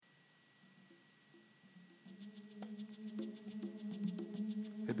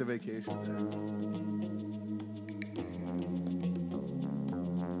the vacation thing.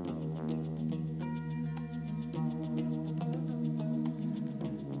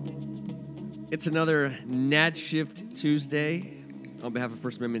 It's another Nat Shift Tuesday. On behalf of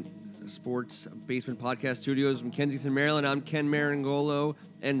First Amendment Sports Basement Podcast Studios in Kensington, Maryland, I'm Ken Marangolo,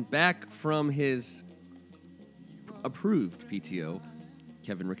 and back from his approved PTO,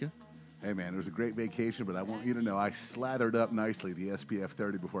 Kevin Ricka. Hey, man, it was a great vacation, but I want you to know I slathered up nicely the SPF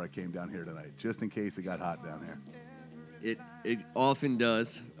 30 before I came down here tonight, just in case it got hot down here. It often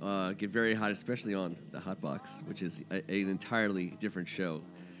does get very hot, especially on the Hot Box, which is an entirely different show.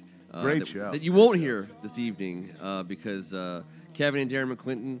 Great show. That you won't hear this evening because Kevin and Darren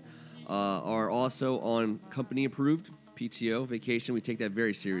McClinton are also on company-approved PTO vacation. We take that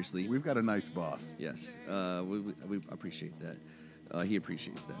very seriously. We've got a nice boss. Yes, we appreciate that. He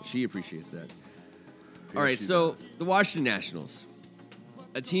appreciates that. She appreciates that. All right, so the Washington Nationals,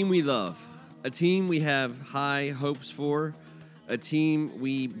 a team we love, a team we have high hopes for, a team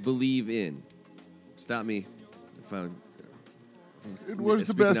we believe in. Stop me if I'm... It was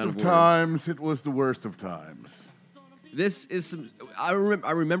the best of times. It was the worst of times. This is some... I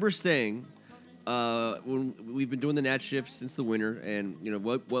remember saying when we've been doing the Nat Shift since the winter, and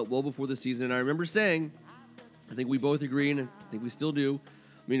well before the season. And I remember saying, I think we both agree, and I think we still do.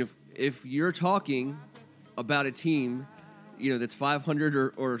 I mean, if you're talking about a team, that's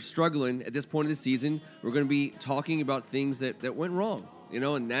 500 or struggling at this point of the season, we're going to be talking about things that went wrong.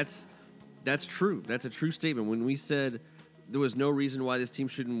 And that's true. That's a true statement. When we said there was no reason why this team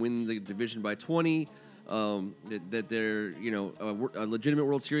shouldn't win the division by 20, that they're a legitimate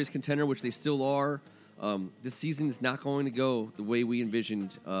World Series contender, which they still are. This season is not going to go the way we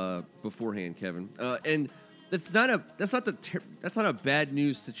envisioned beforehand, Kevin. And that's not a bad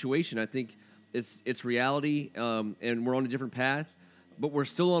news situation. I think it's reality, and we're on a different path, but we're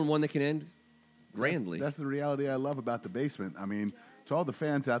still on one that can end grandly. That's the reality I love about the basement. I mean, to all the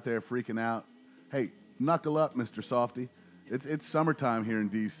fans out there freaking out, hey, knuckle up, Mr. Softy. It's summertime here in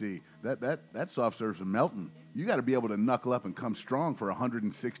D.C. That soft serve's melting. You got to be able to knuckle up and come strong for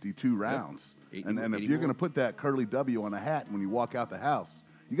 162 rounds. Yep. And if you're going to put that curly W on a hat when you walk out the house,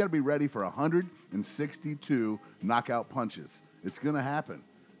 you got to be ready for 162 knockout punches. It's going to happen.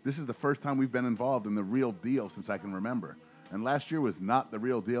 This is the first time we've been involved in the real deal since I can remember. And last year was not the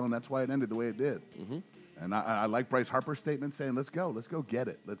real deal, and that's why it ended the way it did. Mm-hmm. And I like Bryce Harper's statement saying, let's go get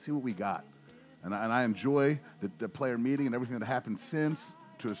it. Let's see what we got. And I enjoy the player meeting and everything that happened since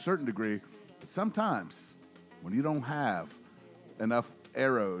to a certain degree. But sometimes when you don't have enough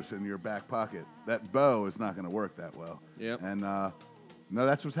arrows in your back pocket, that bow is not going to work that well. Yep. And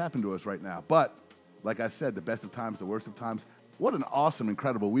that's what's happened to us right now. But like I said, the best of times, the worst of times. What an awesome,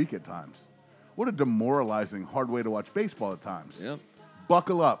 incredible week at times. What a demoralizing, hard way to watch baseball at times. Yep.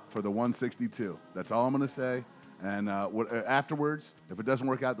 Buckle up for the 162. That's all I'm going to say. And afterwards, if it doesn't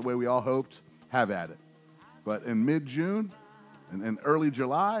work out the way we all hoped, have at it. But in mid-June and early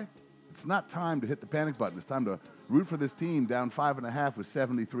July, it's not time to hit the panic button. It's time to root for this team down 5.5 with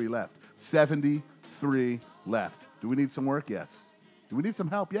 73 left. 73 left. Do we need some work? Yes. Do we need some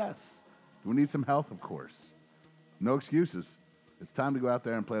help? Yes. Do we need some health? Of course. No excuses. It's time to go out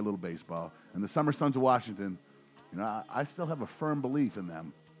there and play a little baseball. And the Summer Sons of Washington, I still have a firm belief in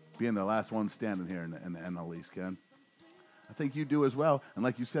them being the last one standing here in the NL East, Ken. I think you do as well. And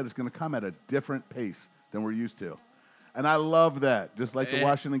like you said, it's going to come at a different pace than we're used to. And I love that. Just like the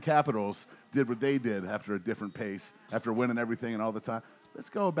Washington Capitals did what they did after a different pace, after winning everything and all the time. Let's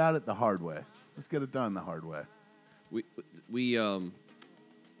go about it the hard way. Let's get it done the hard way. We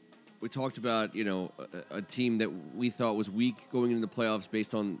talked about, a team that we thought was weak going into the playoffs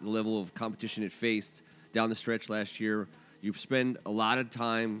based on the level of competition it faced down the stretch last year. You spend a lot of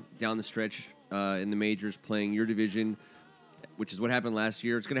time down the stretch in the majors playing your division, which is what happened last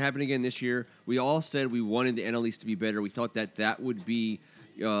year. It's going to happen again this year. We all said we wanted the NL East to be better. We thought that would be,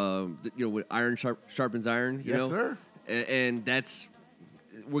 what iron sharpens iron. Yes, sir. And that's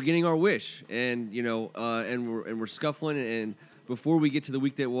we're getting our wish, and we're scuffling. And before we get to the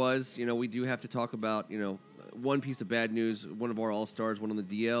week that was, we do have to talk about one piece of bad news. One of our all-stars went on the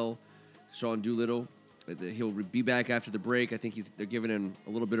DL, Sean Doolittle. He'll be back after the break. I think they're giving him a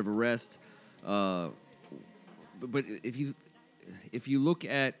little bit of a rest. But if you look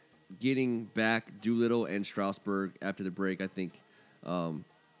at getting back Doolittle and Strasburg after the break, I think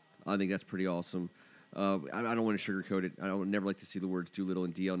that's pretty awesome. I don't want to sugarcoat it. I would never like to see the words Doolittle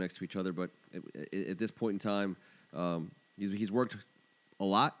and DL next to each other, but at this point in time, he's worked a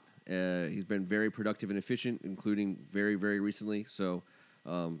lot. He's been very productive and efficient, including very, very recently. So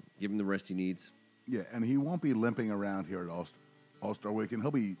give him the rest he needs. Yeah, and he won't be limping around here at all All-Star Weekend,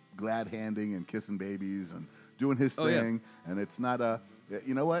 he'll be glad-handing and kissing babies and doing his Oh, yeah. thing. And it's not a,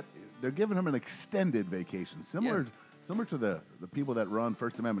 you know what? They're giving him an extended vacation, similar to the people that run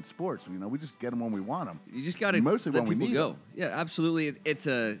First Amendment sports. You know, we just get them when we want them. You just got to Mostly let when we people need go. them. Yeah, absolutely. It's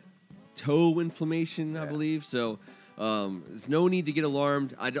a toe inflammation, I Yeah. believe. So there's no need to get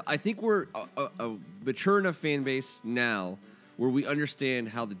alarmed. I think we're a mature enough fan base now where we understand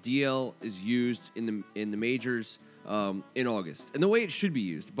how the DL is used in the majors in August, and the way it should be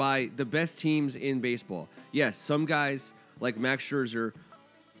used by the best teams in baseball. Yes, some guys like Max Scherzer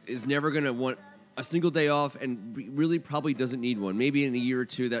is never going to want a single day off and really probably doesn't need one. Maybe in a year or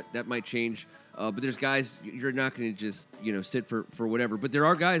two that might change. But there's guys you're not going to just sit for whatever. But there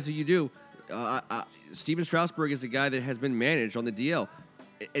are guys who you do. Steven Strasburg is a guy that has been managed on the DL,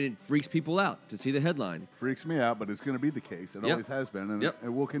 and it freaks people out to see the headline. Freaks me out, but it's going to be the case. It Yep. always has been, and Yep. it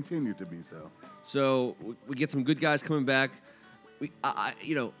will continue to be so. So we get some good guys coming back.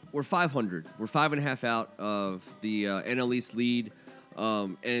 We're 500. We're 5.5 out of the NL East lead,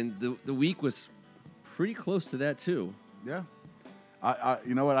 and the week was pretty close to that too. Yeah.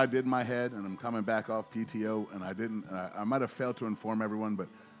 You know what I did in my head, and I'm coming back off PTO, and I didn't. I might have failed to inform everyone, but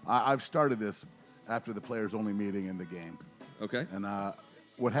I've started this after the players-only meeting in the game. Okay. And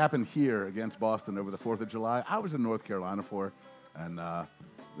what happened here against Boston over the 4th of July, I was in North Carolina for, and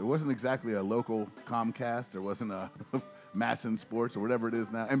there wasn't exactly a local Comcast. There wasn't a Masson Sports or whatever it is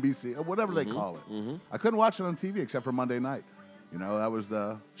now, NBC, or whatever they call it. Mm-hmm. I couldn't watch it on TV except for Monday night. You know, that was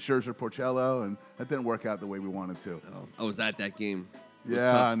the Scherzer Porcello, and that didn't work out the way we wanted to. I was at that game. It was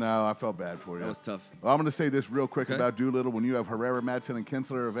Yeah, tough. I know. I felt bad for you. That was tough. Well, I'm going to say this real quick Okay. about Doolittle. When you have Herrera, Madsen, and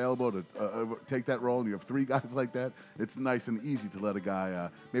Kinsler available to take that role, and you have 3 guys like that, it's nice and easy to let a guy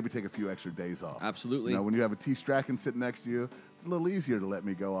maybe take a few extra days off. Absolutely. You know, when you have a T. Strachan sitting next to you, it's a little easier to let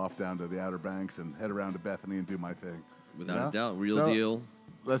me go off down to the Outer Banks and head around to Bethany and do my thing. Without You know? a doubt. Real So, deal.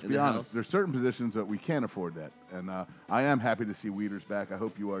 Let's in be the honest. house. There's certain positions that we can't afford that, and I am happy to see Wieters back. I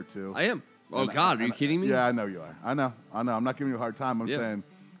hope you are too. I am. Oh, And- God. Are you and- kidding me? Yeah, I know you are. I know. I'm not giving you a hard time. I'm Yeah. saying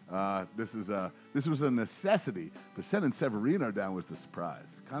this was a necessity, but sending Severino down was the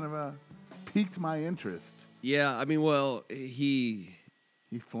surprise. Kind of piqued my interest. Yeah, I mean, well, he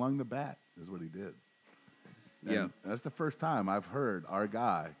Flung the bat, is what he did. And Yeah. that's the first time I've heard our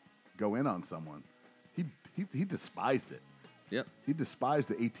guy go in on someone. He despised it. Yep. He despised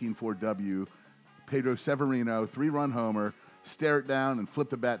the 18-4 W. Pedro Severino, 3-run homer, stare it down and flip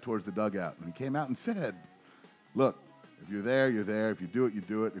the bat towards the dugout. And he came out and said, look, if you're there, you're there. If you do it, you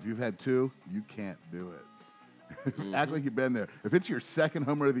do it. If you've had 2, you can't do it. Act like you've been there. If it's your second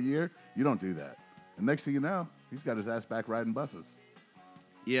homer of the year, you don't do that. And next thing you know, he's got his ass back riding buses.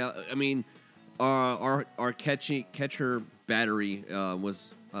 Yeah, I mean, our catcher battery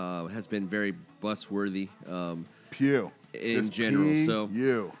has been very bus-worthy Pew. in Just general. So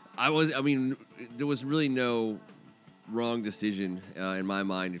you. there was really no wrong decision in my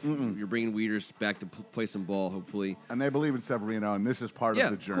mind. If you're bringing Wieters back to play some ball, hopefully. And they believe in Severino, and this is part Yeah, of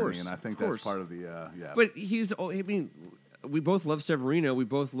the of journey. course, And I think of that's course. part of the yeah. But we both love Severino. We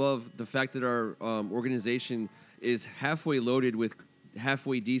both love the fact that our organization is halfway loaded with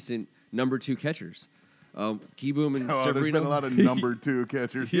halfway decent number 2 catchers. Keyboom and Oh, Severino. there's been a lot of number 2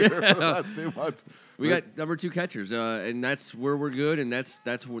 catchers here for the last 2 months. We got number 2 catchers, and that's where we're good, and that's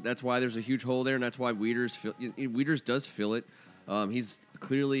why there's a huge hole there, and that's why Wieters does fill it. He's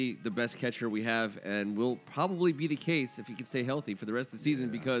clearly the best catcher we have, and will probably be the case if he can stay healthy for the rest of the season.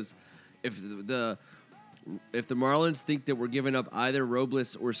 Because if the Marlins think that we're giving up either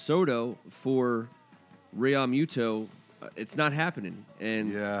Robles or Soto for Real Muto, it's not happening.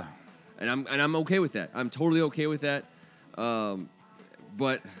 And Yeah. and I'm okay with that. I'm totally okay with that.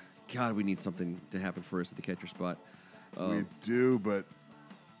 But God, we need something to happen for us at the catcher spot. We do, but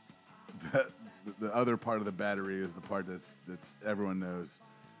the other part of the battery is the part that's everyone knows.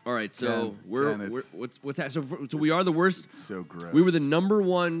 All right, so we're it's- what's that? So we are the worst. It's so gross. We were the number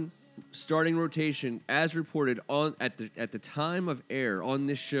 1 starting rotation as reported at the time of air on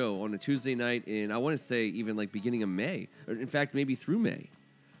this show on a Tuesday night in, I want to say, even like beginning of May, or in fact maybe through May.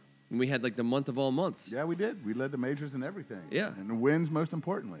 And we had like the month of all months. Yeah, we did. We led the majors and everything. Yeah. And the wins most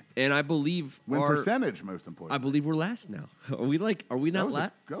importantly. And I believe Win percentage most I importantly. believe we're last now. Are we not was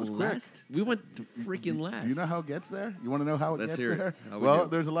last? that was quick. Last? We went to freaking last. Do you know how it gets there? You want to know how it Let's gets hear it. there? How we Well, do.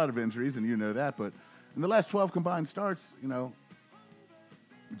 there's a lot of injuries, and you know that. But in the last 12 combined starts,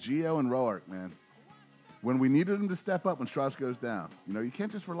 Gio and Roark, man, when we needed them to step up when Strauss goes down, you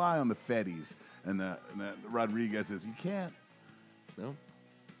can't just rely on the Fetties and the Rodriguez's. You can't. No?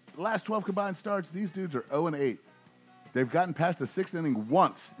 The last 12 combined starts, these dudes are 0-8. They've gotten past the 6th inning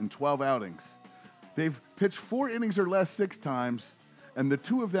once in 12 outings. They've pitched 4 innings or less 6 times, and the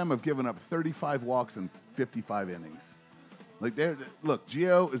 2 of them have given up 35 walks in 55 innings. Like, look,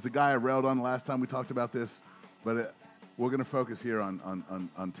 Gio is the guy I railed on last time we talked about this, but we're going to focus here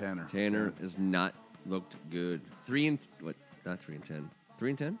on Tanner. Tanner has not looked good. 3 and 10. 3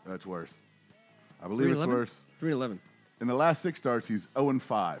 and 10. That's worse. I believe it's worse. 3 and 11. In the last 6 starts, he's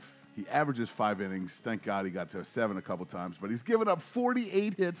 0-5. He averages 5 innings. Thank God he got to a 7 a couple times. But he's given up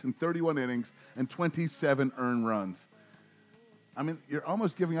 48 hits in 31 innings and 27 earned runs. I mean, you're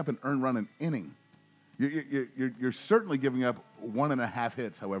almost giving up an earned run an inning. You're certainly giving up 1.5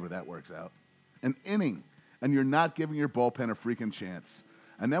 hits, however that works out. An inning. And you're not giving your bullpen a freaking chance.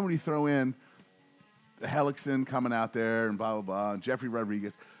 And then when you throw in Hellickson coming out there and blah, blah, blah, and Jeffrey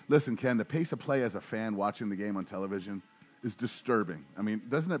Rodriguez. Listen, Ken, the pace of play as a fan watching the game on television is disturbing. I mean,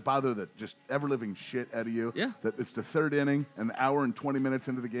 doesn't it bother the just ever-living shit out of you? Yeah. That it's the 3rd inning, an hour and 20 minutes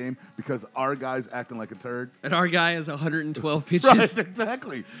into the game because our guy's acting like a turd? And our guy has 112 pitches. Right,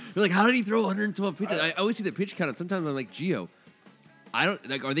 exactly. You're like, how did he throw 112 pitches? I always see the pitch count, and sometimes I'm like, Gio, I don't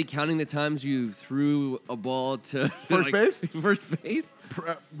like. Are they counting the times you threw a ball to First base? First base?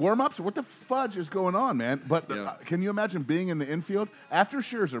 Warm-ups? What the fudge is going on, man? But Yeah. Can you imagine being in the infield after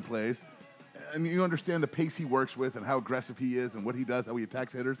Scherzer plays, and you understand the pace he works with and how aggressive he is and what he does, how he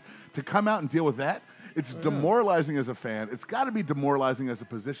attacks hitters, to come out and deal with that? It's demoralizing as a fan. It's got to be demoralizing as a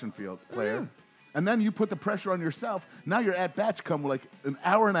position field player. And then you put the pressure on yourself. Now your at-bats come like an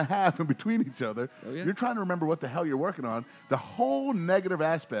hour and a half in between each other. Oh, yeah. You're trying to remember what the hell you're working on. The whole negative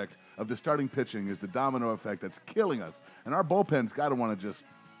aspect of the starting pitching is the domino effect that's killing us. And our bullpen's got to want to just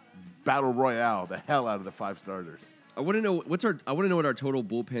battle royale the hell out of the 5 starters. I want to know what our total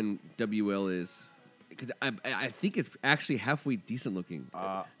bullpen WL is, because I think it's actually halfway decent looking.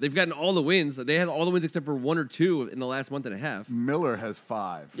 They've gotten all the wins. They had all the wins except for 1 or 2 in the last month and a half. Miller has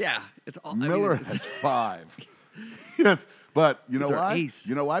 5. Yeah, it's all. Miller has 5. Yes, but you know He's our why? ace.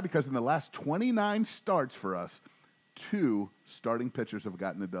 You know why? Because in the last 29 starts for us, 2 starting pitchers have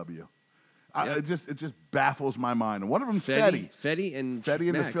gotten a W. Yeah. It just baffles my mind. And one of them's Fetty Fetty. and Fetty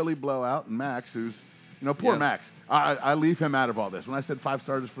in the Max. Philly blowout, and Max, who's, poor Yeah. Max. I leave him out of all this. When I said 5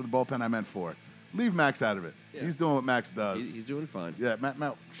 starters for the bullpen, I meant 4. Leave Max out of it. Yeah. He's doing what Max does. He's doing fine. Yeah,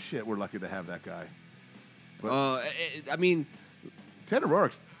 Matt, shit, we're lucky to have that guy. I mean, Tanner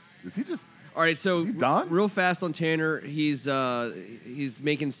Roark, is he just... all right. So Is he done? real fast on Tanner, he's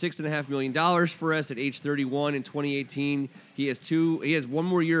making $6.5 million for us at age 31 in 2018. He has 1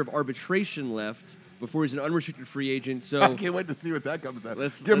 more year of arbitration left before he's an unrestricted free agent. So I can't wait to see what that comes out.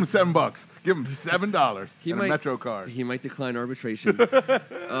 Let's- Give him let's- $7. Give him $7 He and might- a Metro card. He might decline arbitration. But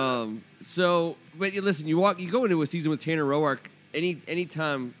listen, you go into a season with Tanner Roark any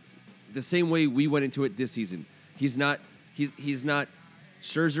time the same way we went into it this season. He's not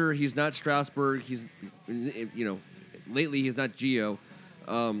Scherzer. He's not Strasburg. Lately he's not Gio.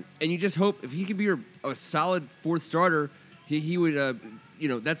 And you just hope if he could be a solid 4th starter, he would.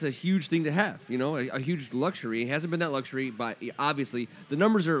 That's a huge thing to have. A huge luxury. It hasn't been that luxury, but obviously the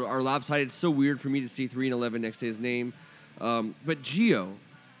numbers are lopsided. It's so weird for me to see 3 and 11 next to his name. But Gio,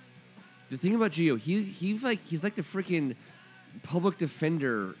 the thing about Gio, he's like the freaking public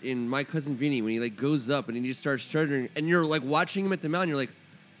defender in My Cousin Vinny when he goes up and he just starts stuttering, and you're watching him at the mound. You're like,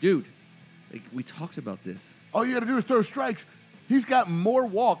 dude, we talked about this. All you got to do is throw strikes. He's got more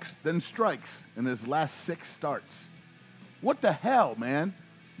walks than strikes in his last 6 starts. What the hell, man?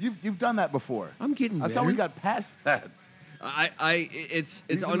 You've done that before. I'm getting I thought we better. got past that. It's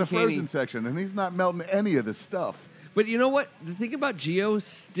He's in uncanny. the frozen section, and he's not melting any of this stuff. But you know what? The thing about Gio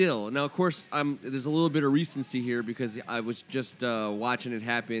still, now of course, there's a little bit of recency here because I was just watching it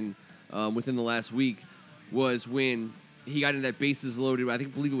happen within the last week, was when he got in that bases loaded, I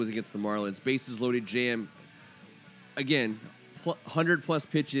believe it was against the Marlins, bases loaded jam. Again, 100-plus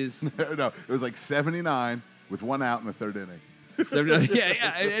pitches. No, it was like 79 with 1 out in the 3rd inning.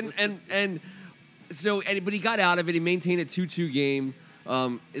 But he got out of it. He maintained a 2-2 game.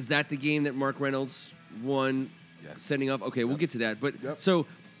 Is that the game that Mark Reynolds won? Yes. Setting up. Okay, we'll get to that. But Yep. so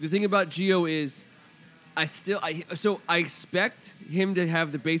the thing about Gio is, I expect him to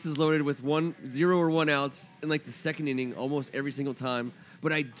have the bases loaded with 0 or 1 outs in the 2nd inning almost every single time.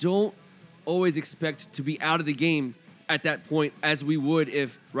 But I don't always expect to be out of the game at that point as we would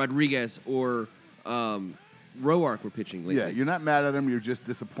if Rodriguez or Roark were pitching lately. Yeah, you're not mad at him. You're just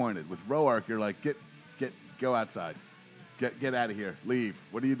disappointed. With Roark, you're like, go outside. Get out of here. Leave.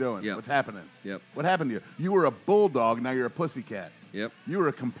 What are you doing? Yep. What's happening? Yep. What happened to you? You were a bulldog. Now you're a pussycat. Yep. You were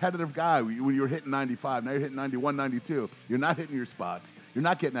a competitive guy when you were hitting 95. Now you're hitting 91, 92. You're not hitting your spots. You're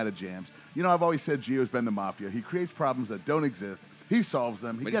not getting out of jams. I've always said Gio's been the mafia. He creates problems that don't exist. He solves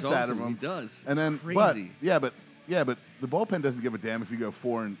them. He But gets solves out of them. them. He does. And It's then, crazy. but the bullpen doesn't give a damn if you go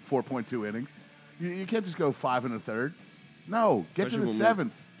 4.2 innings. You can't just go 5 1/3. No, get Especially to the when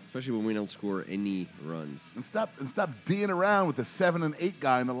 7th. Especially when we don't score any runs. And stop D'ing around with the 7 and 8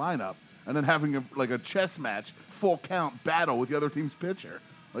 guy in the lineup, and then having a chess match, full count battle with the other team's pitcher.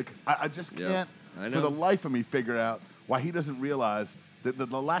 Like I just Yeah, can't, I for know. the life of me, figure out why he doesn't realize that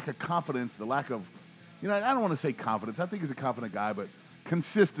the lack of confidence, the lack of, I don't want to say confidence. I think he's a confident guy, but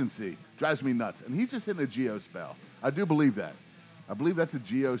consistency drives me nuts. And he's just hitting a Geo spell. I do believe that. I believe that's a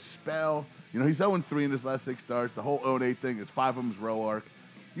Geo spell. He's 0-3 in his last 6 starts. The whole 0-8 thing is 5 of them is row arc.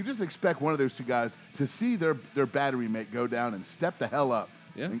 You just expect one of those two guys to see their battery mate go down and step the hell up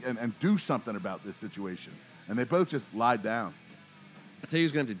and do something about this situation. And they both just lied down. I'll tell you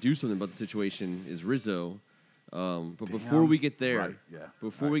who's going to have to do something about the situation is Rizzo. But Damn. before we get there, Right, yeah.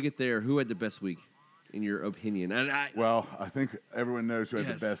 we get there, who had the best week, in your opinion? And Well, I think everyone knows who had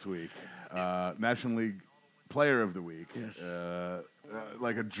Yes. the best week. National League Player of the Week. Yes.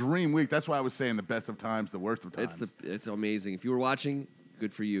 Like a dream week. That's why I was saying the best of times, the worst of times. it's amazing. If you were watching,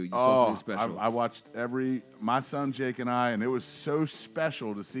 good for you. You saw something special. I watched my son Jake and I, and it was so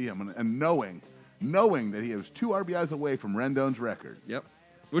special to see him and knowing that he was 2 RBIs away from Rendon's record. Yep.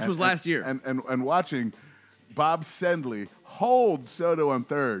 Which was last year. And watching Bob Sendley hold Soto on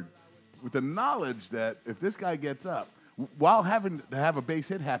third with the knowledge that if this guy gets up, while having to have a base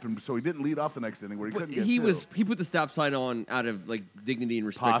hit happen so he didn't lead off the next inning where he couldn't get He put the stop sign on out of dignity and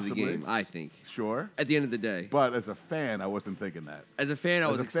respect Possibly. to the game, I think. Sure. At the end of the day. But as a fan, I wasn't thinking that. As a fan, I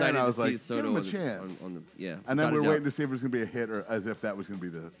was excited I was to like, see Soto give him a on chance. on the yeah. And then without a we're doubt. waiting to see if it was going to be a hit or as if that was going to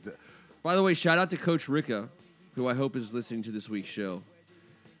be the By the way, shout out to Coach Ricca, who I hope is listening to this week's show.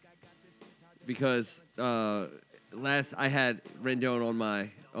 Because last I had Rendon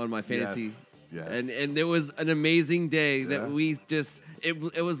on my fantasy. Yes. And it was an amazing day Yeah. that we just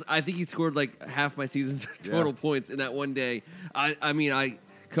it was I think he scored like half my season's total points in that one day.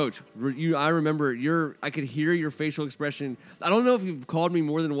 Coach, I remember I could hear your facial expression. I don't know if you've called me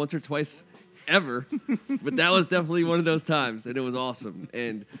more than once or twice ever, but that was definitely one of those times, and it was awesome.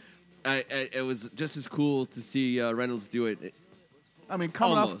 And it was just as cool to see Reynolds do it. I mean,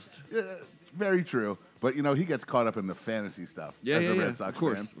 coming Almost. up, very true. But he gets caught up in the fantasy stuff. Yeah, as yeah, a yeah. Red Sox Of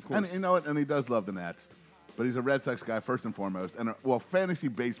course, fan. of course. And you know what? And he does love the Nats, but he's a Red Sox guy first and foremost, and fantasy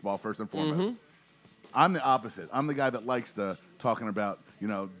baseball first and foremost. Mm-hmm. I'm the opposite. I'm the guy that likes talking about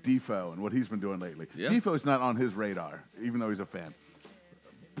Defoe and what he's been doing lately. Yeah. Defoe's not on his radar, even though he's a fan.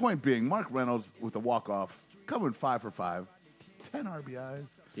 Point being, Mark Reynolds with the walk-off, coming 5 for 5, 10 RBIs.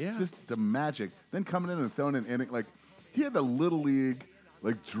 Yeah. Just the magic. Then coming in and throwing an inning. Like, he had the Little League,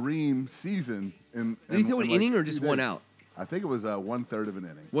 dream season. Did he throw an inning or just 2 one days. out? I think it was 1/3 of an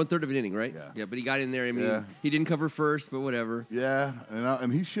inning. 1/3 of an inning, right? Yeah. But he got in there. I mean, Yeah. he didn't cover first, but whatever. Yeah,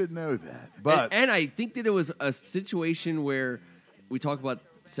 and he should know that. But and I think that it was a situation where we talk about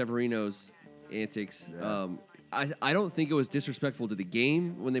Severino's antics. Yeah. I don't think it was disrespectful to the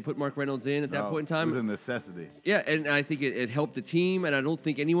game when they put Mark Reynolds in at that point in it was a time. necessity. Yeah, and I think it helped the team, and I don't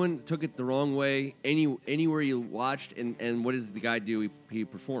think anyone took it the wrong way anywhere you watched. And what does the guy do? He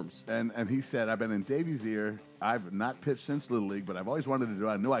performs. And he said, I've been in Davey's ear. I've not pitched since Little League, but I've always wanted to do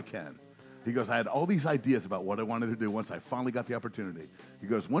it. I knew I can. He goes, I had all these ideas about what I wanted to do once I finally got the opportunity. He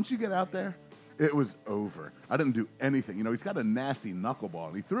goes, once you get out there, it was over. I didn't do anything. He's got a nasty knuckleball,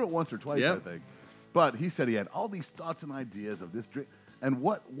 and he threw it once or twice, Yep. I think. But he said he had all these thoughts and ideas of this dream. And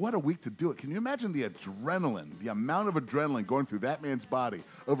what a week to do it. Can you imagine the adrenaline, the amount of adrenaline going through that man's body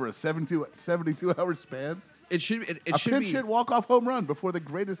over a 72-hour span? It should A should pinch be hit walk-off home run before the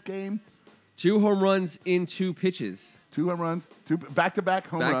greatest game. 2 home runs in 2 pitches, 2 home runs, 2 back-to-back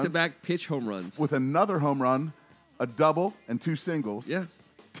home runs. back-to-back pitch home runs. With another home run, a double, and 2 singles. Yeah.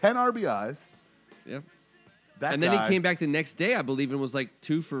 10 RBIs. Yeah. That And then guy, he came back the next day, I believe, and was like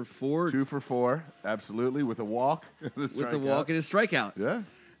 2 for 4 2 for 4, absolutely, with a walk. And a with the strikeout. walk and a strikeout.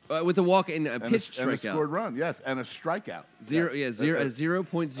 Yeah. With a walk and a And pitch and a strikeout. scored run, yes, and a strikeout. Zero, Yes. yeah,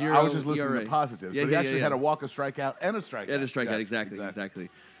 0.0. I was just listening ERA. to positives, Yeah, but he yeah, actually yeah. had a walk, a strikeout, and a strikeout. And a strikeout, Yes, exactly.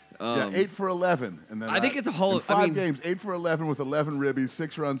 Yeah, 8 for 11. And then I think it's a Hall in of- 5 I mean- games, 8 for 11 with 11 ribbies,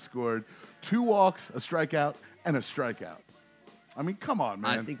 6 runs scored, 2 walks, a strikeout, and a strikeout. I mean, come on,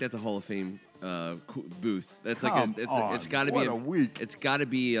 man. I think that's a Hall of Fame booth. That's Come it's on. got to What be a week. It's got to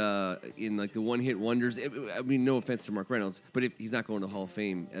be in like the one-hit wonders. I mean, no offense to Mark Reynolds, but if he's not going to Hall of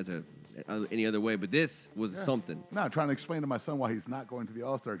Fame as any other way. But this was something. No, trying to explain to my son why he's not going to the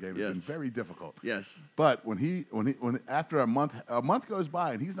All-Star game has Yes. been very difficult. Yes. But when after a month goes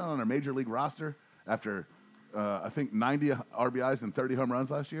by and he's not on a major league roster after I think 90 RBIs and 30 home runs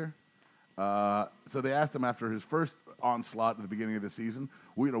last year. So they asked him after his first onslaught at the beginning of the season.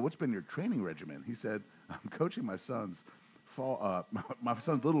 Well, what's been your training regimen? He said, I'm coaching my son's my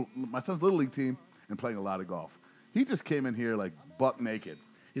son's little league team and playing a lot of golf. He just came in here like buck naked.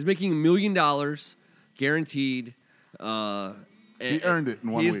 He's making $1 million guaranteed. He earned it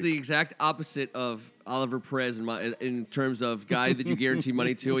in 1 week. He's the exact opposite of Oliver Perez in terms of guy that you guarantee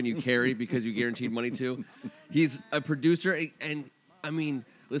money to and you carry because you guaranteed money to. He's a producer, and I mean,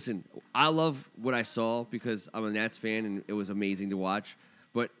 listen, I love what I saw because I'm a Nats fan and it was amazing to watch.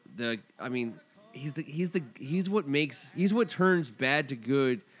 But he's what turns bad to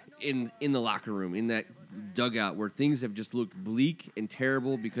good in the locker room, in that dugout where things have just looked bleak and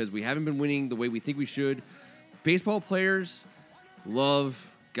terrible because we haven't been winning the way we think we should. Baseball players love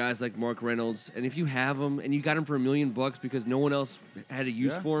guys like Mark Reynolds, and if you have him and you got him for $1 million because no one else had a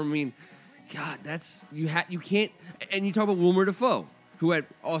use for him, I mean, God, that's you can't. And you talk about Wilmer Defoe,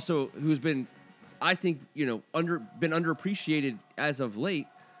 who's been, I think, been underappreciated as of late.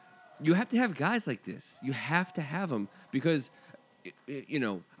 You have to have guys like this. You have to have them because,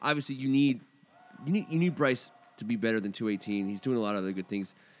 obviously you need Bryce to be better than 218. He's doing a lot of other good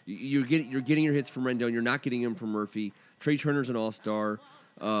things. You're getting your hits from Rendon. You're not getting them from Murphy. Trey Turner's an all-star,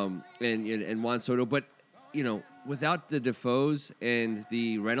 and Juan Soto. But without the Defoes and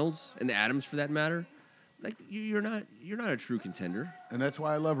the Reynolds and the Adams, for that matter, like you're not a true contender. And that's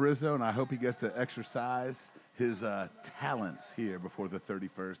why I love Rizzo, and I hope he gets to exercise his talents here before the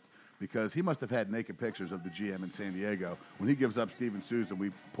 31st. Because he must have had naked pictures of the GM in San Diego when he gives up Steven Souza.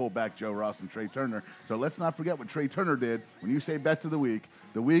 We pull back Joe Ross and Trey Turner. So let's not forget what Trey Turner did. When you say bets of the week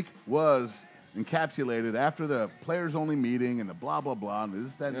was encapsulated after the players-only meeting and the blah, blah, blah, and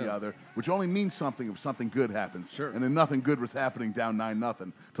this, that, and the other, which only means something if something good happens. Sure. And then nothing good was happening down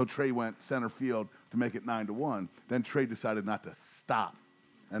 9-0 until Trey went center field to make it 9-1. Then Trey decided not to stop.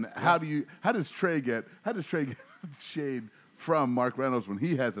 And how does Trey get shade from Mark Reynolds when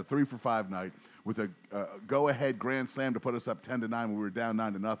he has a 3-for-5 night with a go-ahead grand slam to put us up 10-9 when we were down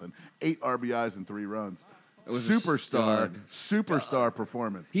 9-0, 8 RBIs and 3 runs. It was superstar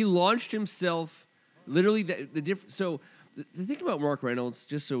performance. He launched himself literally So the thing about Mark Reynolds,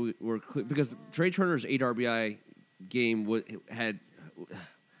 just so we're clear, because Trey Turner's 8 RBI game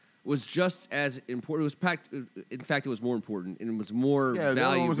was just as important. It was packed. In fact, it was more important, and it was more value. Yeah,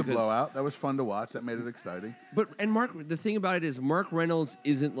 that one was a blowout. That was fun to watch. That made it exciting. The thing about it is, Mark Reynolds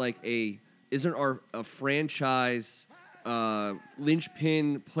isn't a franchise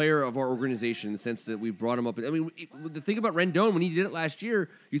linchpin player of our organization in the sense that we brought him up. I mean, the thing about Rendon, when he did it last year,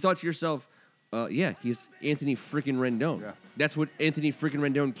 you thought to yourself, he's Anthony freaking Rendon. Yeah. That's what Anthony freaking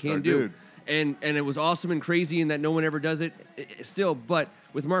Rendon can do. Dude. And it was awesome and crazy, and that no one ever does it still. But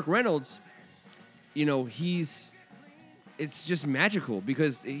with Mark Reynolds, it's just magical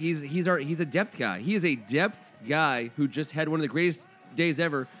because he's a depth guy. He is a depth guy who just had one of the greatest days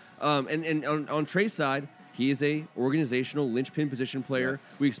ever. And on Trey's side, he is a organizational linchpin position player.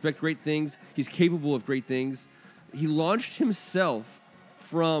 Yes. We expect great things. He's capable of great things. He launched himself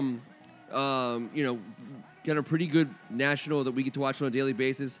from got a pretty good national that we get to watch on a daily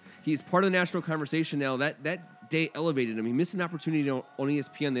basis. He's part of the national conversation now. That day elevated him. He missed an opportunity on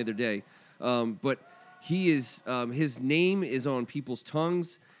ESPN the other day, but he is his name is on people's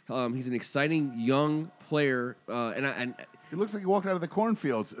tongues. He's an exciting young player, and He looks like he walked out of the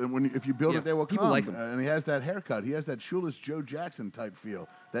cornfields, and if you build it, they will people come. like him. And he has that haircut. He has that shoeless Joe Jackson type feel,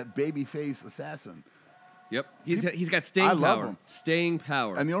 that baby face assassin. Yep, he's got staying I power. love him. Staying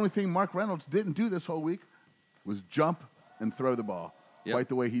power. And the only thing Mark Reynolds didn't do this whole week was jump and throw the ball quite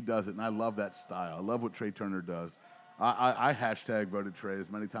the way he does it, and I love that style. I love what Trey Turner does. I hashtag voted Trey as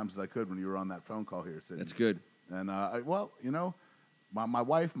many times as I could when you were on that phone call here, Sidney. That's good. And, my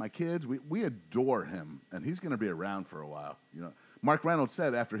wife, my kids, we adore him, and he's going to be around for a while. Mark Reynolds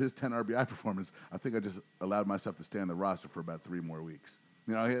said after his 10 RBI performance, I think I just allowed myself to stay on the roster for about 3 more weeks.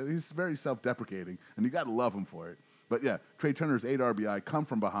 He's very self-deprecating, and you got to love him for it. But, yeah, Trey Turner's 8 RBI come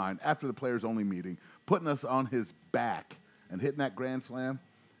from behind after the players-only meeting, putting us on his back and hitting that grand slam.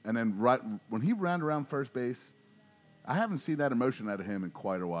 And then when he ran around first base, I haven't seen that emotion out of him in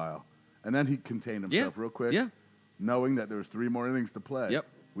quite a while. And then he contained himself real quick, knowing that there was 3 more innings to play. Yep.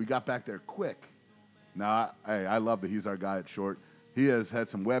 We got back there quick. Now, I love that he's our guy at short. He has had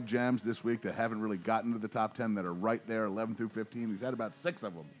some web jams this week that haven't really gotten to the top 10 that are right there, 11 through 15. He's had about 6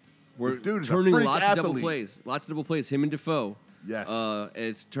 of them. We're Dude is turning a freak lots athlete. of double plays. Him and Defoe. Yes.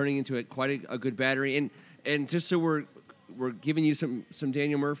 It's turning into quite a good battery. And just so we're giving you some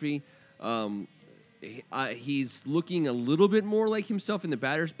Daniel Murphy, he's looking a little bit more like himself in the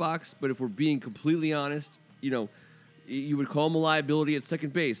batter's box. But if we're being completely honest, you would call him a liability at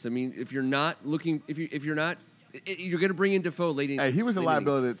second base. I mean, if you're not You're going to bring in Defoe late in. Hey, he was a late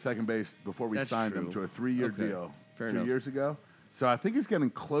liability innings. at second base before we That's signed him to true. a 3-year Okay. deal Fair 2 enough. years ago. So I think he's getting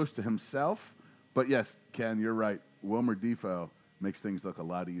close to himself. But yes, Ken, you're right. Wilmer Defoe makes things look a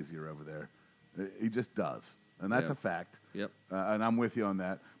lot easier over there. He just does, and that's Yeah. a fact. Yep. And I'm with you on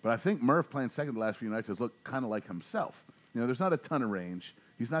that. But I think Murph playing second the last few nights has looked kind of like himself. There's not a ton of range.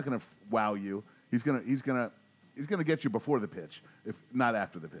 He's not going to wow you. He's going to get you before the pitch, if not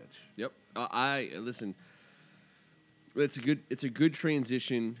after the pitch. Yep. I listen. It's a good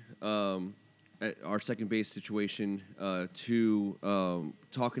transition. At our second base situation to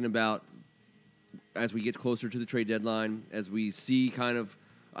talking about as we get closer to the trade deadline, as we see kind of.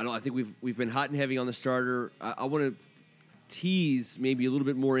 I think we've been hot and heavy on the starter. I want to tease maybe a little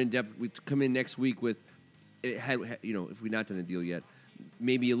bit more in depth. We come in next week with if we've not done a deal yet,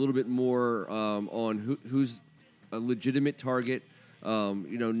 maybe a little bit more on who's a legitimate target.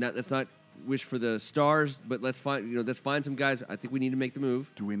 Let's not wish for the stars, but let's find some guys. I think we need to make the move.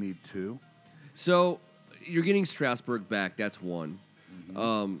 Do we need two? So you're getting Strasburg back. That's one.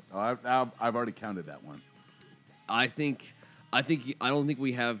 I've already counted that one. I don't think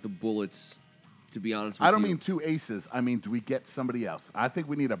we have the bullets. To be honest with you, I don't mean two aces. I mean, do we get somebody else? I think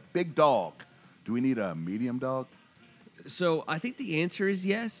we need a big dog. Do we need a medium dog? So I think the answer is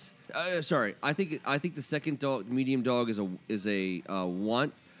yes. Sorry, I think the second dog, medium dog, is a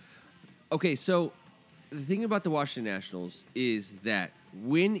want. Okay, so the thing about the Washington Nationals is that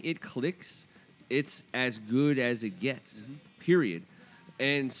when it clicks, it's as good as it gets. Period.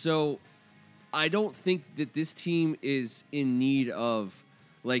 And so I don't think that this team is in need of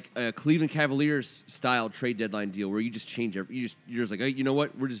like a Cleveland Cavaliers style trade deadline deal where you just change you're just like, hey, you know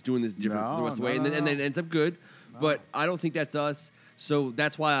what, we're just doing this different the rest of the way, and then it ends up good. But I don't think that's us. So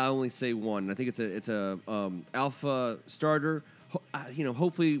that's why I only say one. I think it's a alpha starter.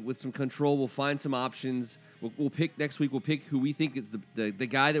 Hopefully with some control, we'll find some options. We'll pick next week. We'll pick who we think is the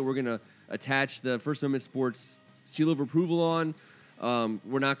guy that we're gonna attach the First Amendment Sports seal of approval on.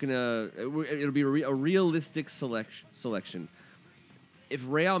 We're not gonna. It'll be a realistic selection. If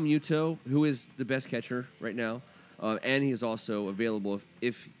Real Muto, who is the best catcher right now, and he is also available,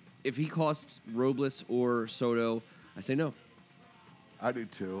 if he costs Robles or Soto, I say no. I do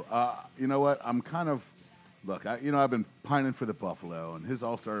too. You know what? I'm kind of I've been pining for the Buffalo, and his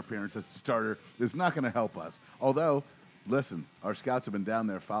All-Star appearance as a starter is not going to help us. Although, listen, our scouts have been down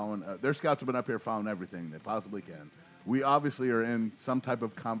there following. Their scouts have been up here following everything they possibly can. We obviously are in some type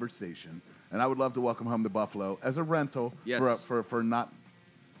of conversation, and I would love to welcome home to Buffalo as a rental for not.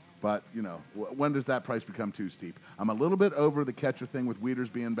 But, when does that price become too steep? I'm a little bit over the catcher thing with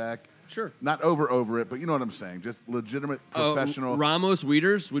Wieters being back. Sure. Not over it, but you know what I'm saying. Just legitimate professional. Ramos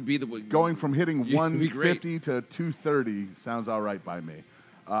Wieters would be the Going from hitting You'd be 150 to 230 sounds all right by me.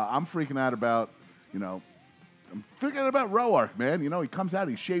 I'm freaking out about, I'm freaking out about Roark, man. He comes out,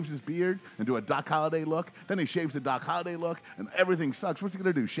 he shaves his beard and do a Doc Holliday look. Then he shaves the Doc Holliday look, and everything sucks. What's he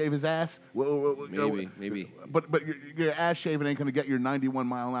going to do, shave his ass? Maybe. But your ass shaving ain't going to get your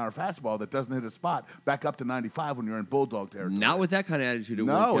 91-mile-an-hour fastball that doesn't hit a spot back up to 95 when you're in Bulldog territory. Not with that kind of attitude at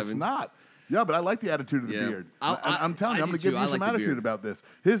work, No, Kevin. it's not. Yeah, but I like the attitude of the beard. I'm telling you, I'm going to give you some attitude about this.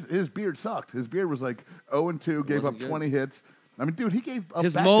 His beard sucked. His beard was like 0-2, gave up 20 hits. I mean, dude, he gave up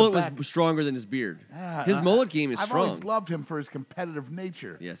his back-to-back. mullet was stronger than his beard. Yeah, his mullet game is I've strong. always loved him for his competitive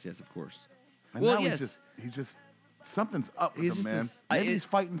nature. Yes, of course. And now he's just something's up with him, man. Maybe he's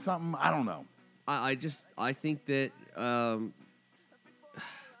fighting something. I don't know. I think that I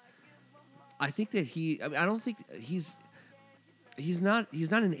don't think he's not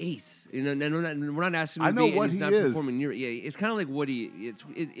an ace. We're not asking him I to know be, what and he's he not is. performing near. Yeah, it's kind of like what it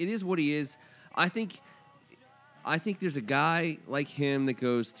is what he is. I think there's a guy like him that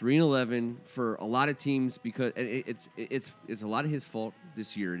goes 3-11 for a lot of teams because it's a lot of his fault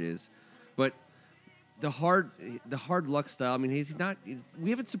this year. It is, but the hard luck style. I mean, he's not. We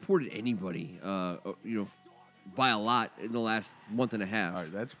haven't supported anybody, by a lot in the last month and a half. All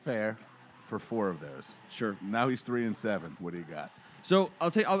right, that's fair for 4 of those. Sure. Now he's 3-7. What do you got? So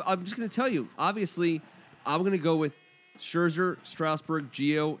I'm just going to tell you. Obviously, I'm going to go with Scherzer, Strasburg,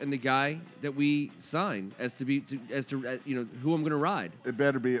 Gio, and the guy that we sign as to who I'm going to ride. It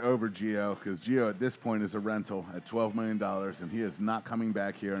better be over Gio, because Gio at this point is a rental at $12 million, and he is not coming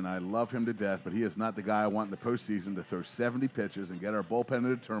back here, and I love him to death, but he is not the guy I want in the postseason to throw 70 pitches and get our bullpen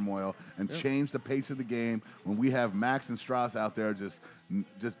into turmoil and change the pace of the game when we have Max and Strauss out there just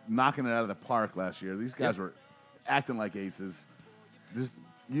knocking it out of the park last year. These guys were acting like aces.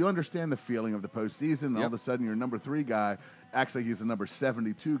 You understand the feeling of the postseason, and all of a sudden your number 3 guy acts like he's the number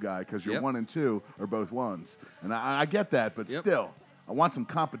 72 guy because your 1 and 2 are both ones. And I get that, but still, I want some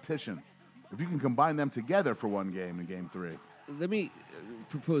competition. if you can combine them together for one game in Game 3. Let me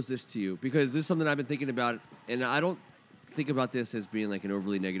propose this to you, because this is something I've been thinking about, and I don't think about this as being like an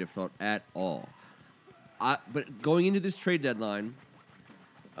overly negative thought at all. But going into this trade deadline,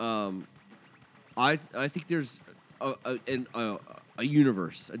 I think there's a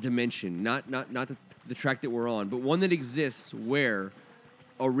universe, a dimension, not the track that we're on, but one that exists where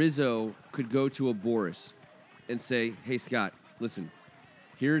a Rizzo could go to a Boris and say, "Hey Scott, listen,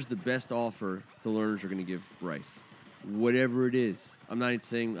 here's the best offer the Lerners are going to give Bryce, whatever it is." I'm not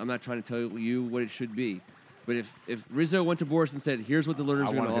trying to tell you what it should be, but if Rizzo went to Boris and said, "Here's what the Learners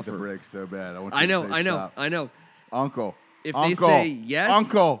are going to offer," I want to hit the brakes so bad. I know. Uncle. If they say yes,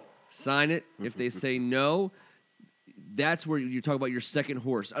 Uncle, sign it. If they say no, that's where you talk about your second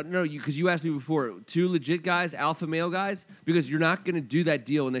horse. No, because you asked me before, 2 legit guys, alpha male guys, because you're not going to do that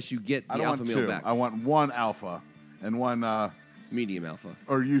deal unless you get the alpha male back. I want 1 alpha and 1 medium alpha,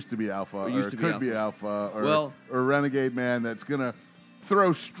 or used to be alpha, or could be alpha, or renegade man that's going to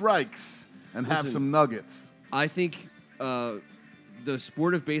throw strikes and have some nuggets. I think the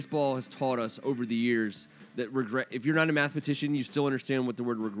sport of baseball has taught us over the years that if you're not a mathematician, you still understand what the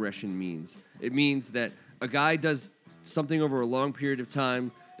word regression means. It means that a guy does something over a long period of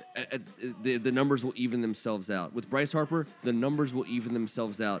time, the numbers will even themselves out. With Bryce Harper, the numbers will even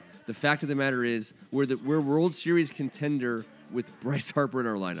themselves out. The fact of the matter is, we're World Series contender with Bryce Harper in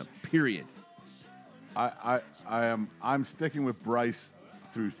our lineup. Period. I'm sticking with Bryce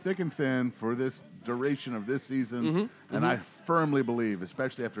through thick and thin for this duration of this season, and I firmly believe,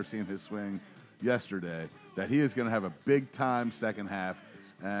 especially after seeing his swing yesterday, that he is going to have a big-time second half.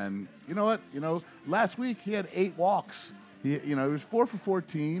 And you know what? Last week he had 8 walks. He was 4 for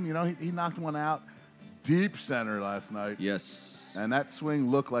 14. He knocked one out deep center last night. Yes. And that swing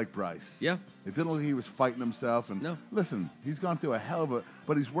looked like Bryce. Yeah. It didn't look like he was fighting himself. And no. Listen, he's gone through a hell of a,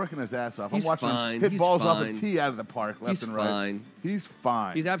 but he's working his ass off. I'm watching him hit balls off a tee out of the park left and right. Fine. He's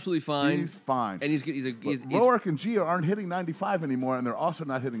fine. He's absolutely fine. He's fine. And he's Roark and Gio aren't hitting 95 anymore, and they're also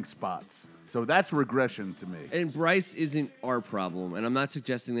not hitting spots. So that's regression to me. And Bryce isn't our problem, and I'm not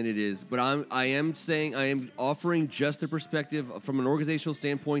suggesting that it is, but I am offering just the perspective from an organizational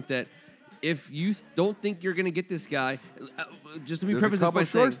standpoint that if you don't think you're going to get this guy, just to be preface this by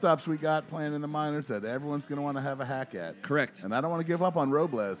saying, there's a couple shortstops we got playing in the minors that everyone's going to want to have a hack at. Correct. And I don't want to give up on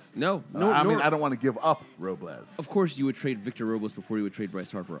Robles. No. I don't want to give up Robles. Of course, you would trade Victor Robles before you would trade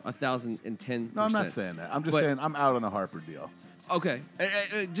Bryce Harper. 1,010%. No, I'm not saying that. I'm just saying I'm out on the Harper deal. Okay,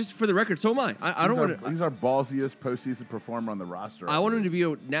 just for the record, so am I. I don't want to. He's our ballsiest postseason performer on the roster. I want him to be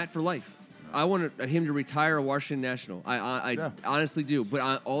a Nat for life. No. I want him to retire a Washington National. I honestly do.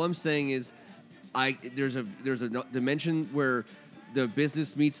 But all I'm saying is, there's a dimension where the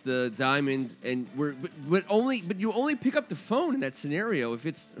business meets the diamond, and but you only pick up the phone in that scenario if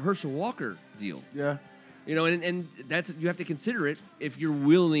it's Herschel Walker deal. Yeah. And that's, you have to consider it if you're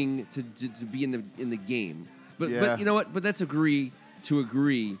willing to be in the game. But you know what? But let's agree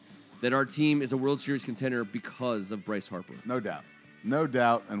that our team is a World Series contender because of Bryce Harper. No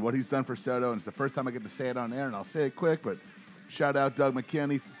doubt. And what he's done for Soto, and it's the first time I get to say it on air, and I'll say it quick, but shout out Doug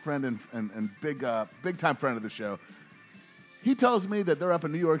McKinney, friend and big time friend of the show. He tells me that they're up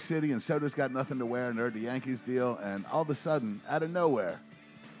in New York City and Soto's got nothing to wear and they're at the Yankees deal, and all of a sudden, out of nowhere,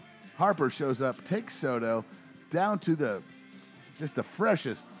 Harper shows up, takes Soto down to the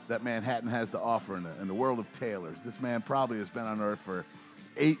freshest that Manhattan has to offer in the world of tailors. This man probably has been on Earth for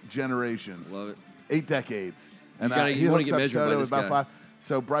 8 generations. Love it. 8 decades. And you want to get measured by this about guy. 5.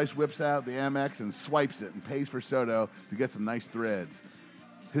 So Bryce whips out the Amex and swipes it and pays for Soto to get some nice threads.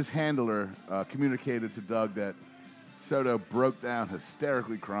 His handler communicated to Doug that Soto broke down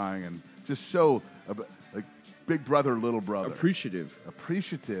hysterically crying and just so like big brother, little brother. Appreciative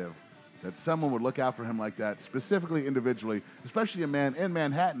that someone would look out for him like that, specifically individually, especially a man in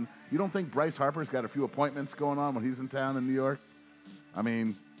Manhattan. You don't think Bryce Harper's got a few appointments going on when he's in town in New York? I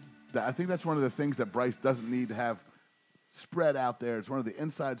mean, I think that's one of the things that Bryce doesn't need to have spread out there. It's one of the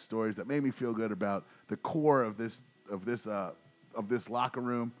inside stories that made me feel good about the core of this locker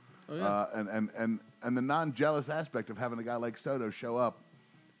room, and the non-jealous aspect of having a guy like Soto show up.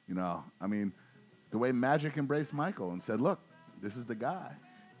 I mean, the way Magic embraced Michael and said, "Look, this is the guy."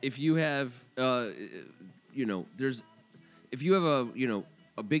 If you have, if you have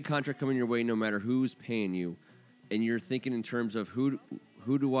a big contract coming your way, no matter who's paying you, and you're thinking in terms of who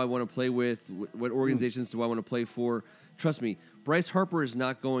do I want to play with, what organizations do I want to play for, trust me, Bryce Harper is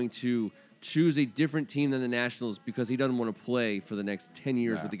not going to choose a different team than the Nationals because he doesn't want to play for the next 10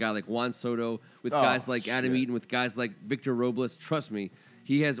 years with a guy like Juan Soto, with guys like Adam Eaton, with guys like Victor Robles. Trust me,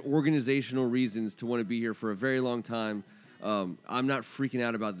 he has organizational reasons to want to be here for a very long time. I'm not freaking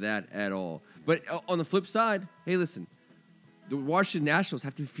out about that at all. But on the flip side, hey, listen, the Washington Nationals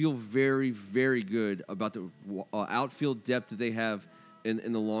have to feel very, very good about the outfield depth that they have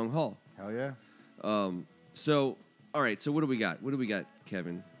in the long haul. Hell yeah. So, all right. So what do we got? What do we got,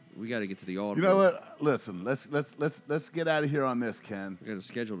 Kevin? We got to get to the audible. You know what? Listen, let's get out of here on this, Ken. We got a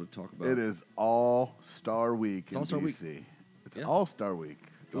schedule to talk about. It is All-Star Week in All-Star DC. Week. It's Yeah. All-Star Week.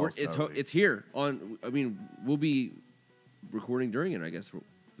 It's here on. I mean, we'll be recording during it. I guess.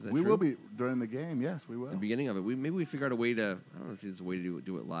 Is that We true? will be during the game. Yes, we will. The beginning of it. Maybe we figure out a way to. I don't know if there's a way to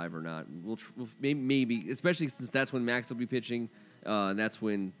do it live or not. We'll maybe, especially since that's when Max will be pitching, and that's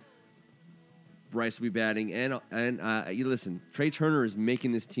when Bryce will be batting. And you listen, Trey Turner is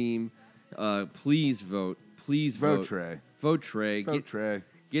making this team. Please vote. Please vote. Trey. Vote Trey. Vote Trey.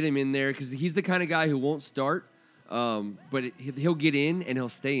 Get him in there because he's the kind of guy who won't start, but he'll get in and he'll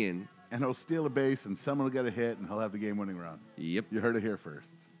stay in. And he'll steal a base, and someone will get a hit, and he'll have the game-winning run. Yep. You heard it here first.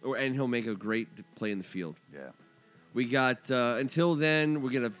 And he'll make a great play in the field. Yeah. We got until then.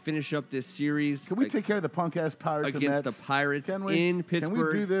 We're gonna finish up this series. Can we take care of the punk-ass Pirates against and Mets? the Pirates Can we? in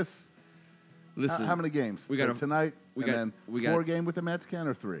Pittsburgh? Can we do this? Listen, How many games? We So got tonight, we and got- then we got- 4 game with the Mets, Ken,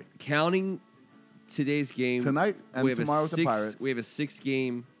 or 3? counting today's game Tonight and we have tomorrow a with the 6 Pirates. We have a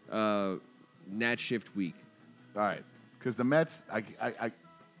 6-game Nat Shift week. All right. Because the Mets, I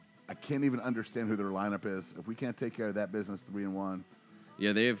can't even understand who their lineup is. If we can't take care of that business 3-1.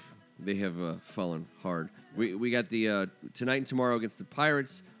 Yeah, they have fallen hard. We got the tonight and tomorrow against the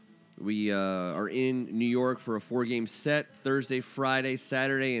Pirates. We are in New York for a 4-game set Thursday, Friday,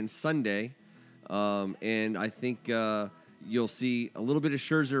 Saturday, and Sunday. And I think you'll see a little bit of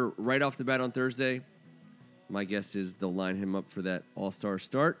Scherzer right off the bat on Thursday. My guess is they'll line him up for that All-Star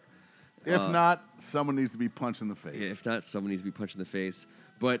start. If not, someone needs to be punched in the face. Yeah, if not, someone needs to be punched in the face.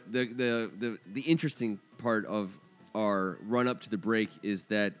 But the interesting part of our run up to the break is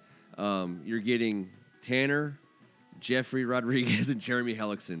that you're getting Tanner, Jeffrey Rodriguez, and Jeremy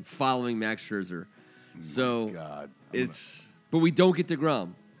Hellickson following Max Scherzer. So God. but we don't get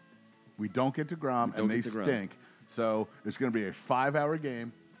DeGrom. We don't get DeGrom, don't and they get DeGrom. stink. So it's going to be a 5-hour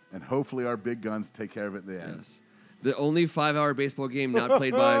game, and hopefully our big guns take care of it at the end. Yes. The only 5-hour baseball game not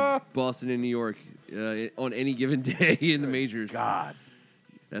played by Boston and New York on any given day in the majors. God.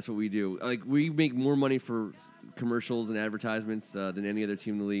 That's what we do. Like, we make more money for commercials and advertisements than any other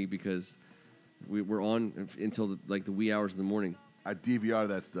team in the league because we're on until the wee hours of the morning. I DVR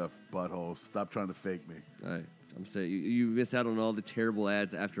that stuff, butthole. Stop trying to fake me. I'm saying you miss out on all the terrible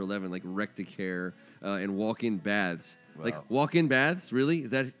ads after 11, like Recticare and walk-in baths. Wow. Like walk-in baths, really?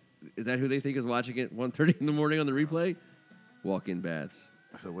 Is that who they think is watching it 1:30 in the morning on the replay? Walk-in baths.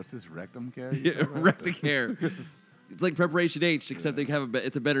 So what's this rectum care? Yeah, Recticare. It's like Preparation H, except they have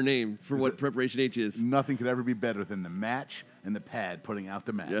it's a better name for what Preparation H is. Nothing could ever be better than the match and the pad putting out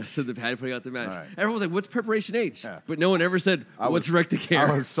the match. Yeah, so the pad putting out the match. All right. Everyone was like, "What's Preparation H?" Yeah. But no one ever said, "What's Recticare?"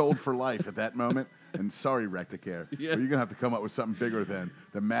 I was sold for life at that moment. And sorry, Recticare. Yeah. But you're going to have to come up with something bigger than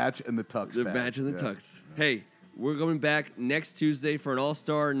the match and the tux The pad. match and the Yeah. tux. Hey, we're going back next Tuesday for an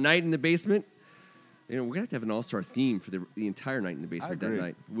all-star night in the basement. You know, we're going to have an all-star theme for the entire night in the basement that agree.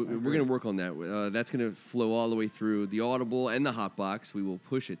 night. We're agree. going to work on that. That's going to flow all the way through the Audible and the Hot Box. We will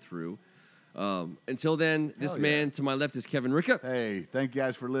push it through. Until then, this Hell yeah. man to my left is Kevin Ricka. Hey, thank you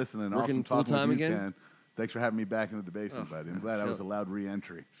guys for listening. Working Awesome talking full-time with you, again? Ken. Thanks for having me back into the basement, buddy. I'm glad I was allowed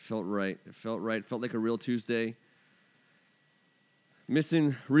re-entry. Felt right. It felt right. Felt like a real Tuesday.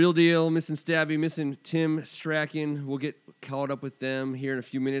 Missing Real Deal, missing Stabby, missing Tim Strachan. We'll get caught up with them here in a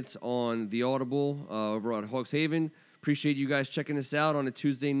few minutes on the Audible over on Hawks Haven. Appreciate you guys checking us out on a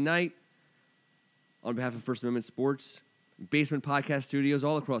Tuesday night. On behalf of First Amendment Sports, Basement Podcast Studios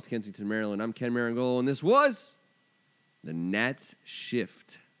all across Kensington, Maryland, I'm Ken Marangolo, and this was the Nats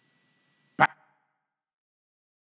Shift.